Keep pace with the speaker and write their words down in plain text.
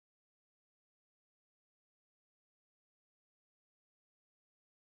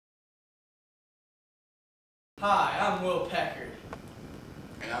Hi, I'm Will Pecker.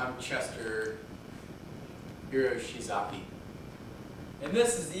 And I'm Chester Hiroshizaki. And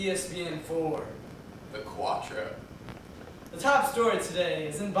this is ESPN 4. The Cuatro. The top story today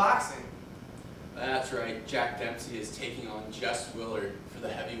is in boxing. That's right, Jack Dempsey is taking on Jess Willard for the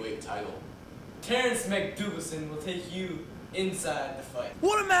heavyweight title. Terrence McDougalson will take you inside the fight.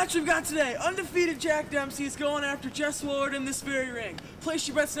 What a match we've got today. Undefeated Jack Dempsey is going after Jess Willard in this very ring. Place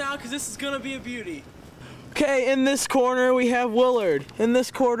your bets now because this is going to be a beauty. Okay, in this corner we have Willard. In this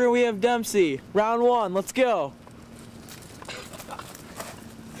corner we have Dempsey. Round one, let's go.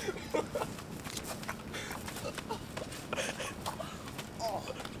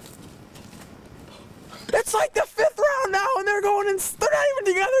 It's like the fifth round now and they're going in, they're not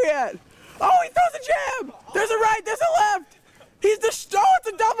even together yet. Oh, he throws a jab. There's a right, there's a left. He's just, oh, it's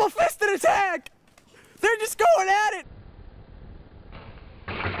a double fisted attack. They're just going at it.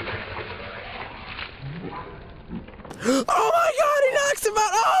 Oh my God, he knocks him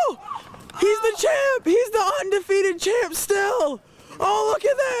out. Oh, he's the champ. He's the undefeated champ still. Oh, look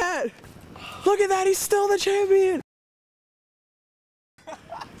at that. Look at that, he's still the champion.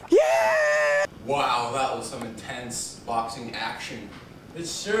 Yeah! Wow, that was some intense boxing action. It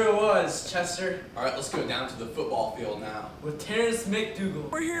sure was, Chester. Alright, let's go down to the football field now. With Terrence McDougal.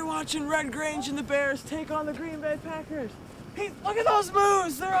 We're here watching Red Grange and the Bears take on the Green Bay Packers. Look at those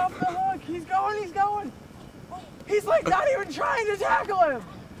moves. They're off the hook. He's going, he's going. He's like not even trying to tackle him.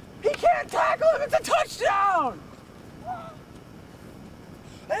 He can't tackle him. It's a touchdown.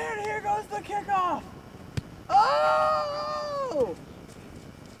 And here goes the kickoff. Oh!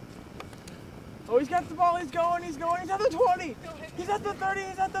 Oh, he's got the ball. He's going, he's going. He's at the 20. He's at the 30.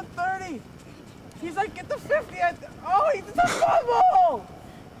 He's at the 30. He's like at the 50. Oh, it's a fumble.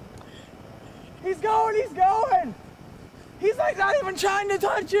 He's going, he's going. He's like not even trying to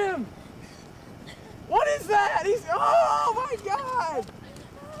touch him. What is that? Oh my God!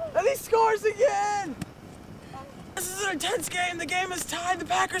 And he scores again! This is an intense game. The game is tied. The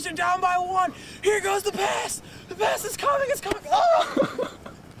Packers are down by 1. Here goes the pass. The pass is coming. It's coming. Oh!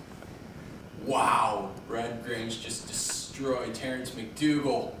 Wow, Red Grange just destroyed Terrence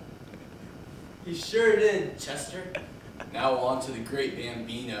McDougal. He sure did, Chester. Now on to the great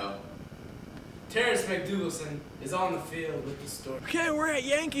Bambino. Terrence McDougalson is on the field with the story. Okay, we're at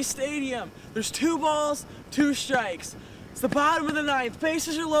Yankee Stadium. There's 2 balls, 2 strikes. It's the bottom of the 9th.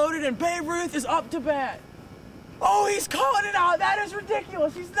 Bases are loaded and Babe Ruth is up to bat. Oh, he's calling it out. That is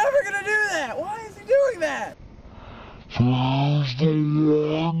ridiculous. He's never going to do that. Why is he doing that?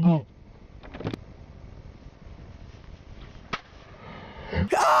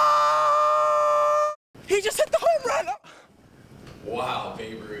 Oh! He just hit the home run. Wow,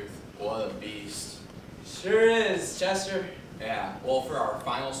 Babe Ruth, what a beast. Sure is, Chester. Yeah, well, for our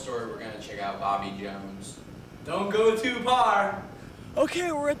final story, we're going to check out Bobby Jones. Don't go too far.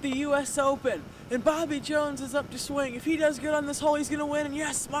 Okay, we're at the U.S. Open, and Bobby Jones is up to swing. If he does good on this hole, he's going to win, and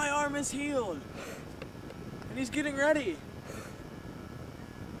yes, my arm is healed. And he's getting ready.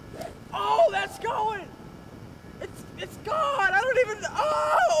 Oh, that's going. It's gone. I don't even,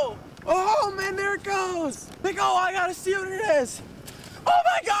 oh! Oh, man, there it goes. Like, oh, I got to see what it is. Oh,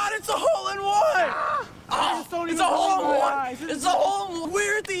 my God, it's a hole-in-one. Ah! It's a hole-in-one. It's a hole-in-one.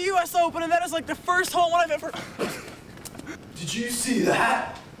 We're at the U.S. Open, and that is like the first hole-in-one I've ever... Did you see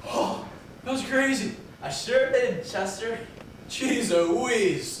that? Oh, that was crazy. I sure did, Chester. Jeez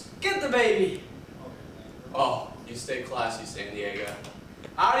Louise. Get the baby. Oh, you stay classy, San Diego.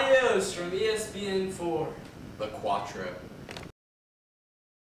 Adios from ESPN 4. The Cuatro.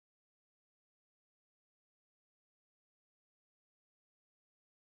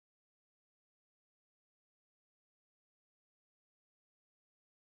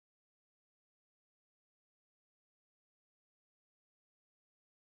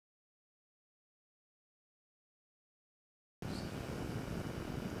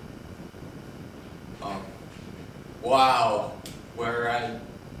 Wow, where I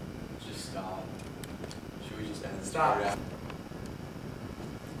just stop. Should we just end this? Stop.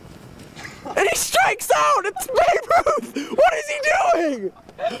 And he strikes out! It's Babe Ruth! What is he doing?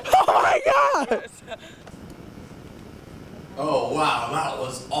 Oh my God! Oh wow, that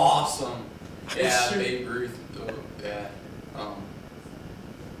was awesome. Yeah, Sure. Babe Ruth. Oh, yeah.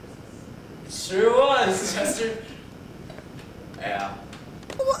 It sure was, Chester. Yeah.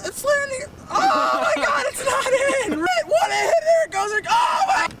 It's landing. Oh my God, it's not in! What a hit! There it goes! Oh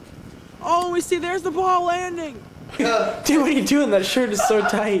my! Oh, we see, there's the ball landing. Dude, what are you doing? That shirt is so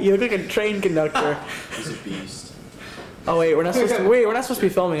tight. You look like a train conductor. He's a beast. Oh wait, we're not supposed to be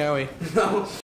filming, are we? No.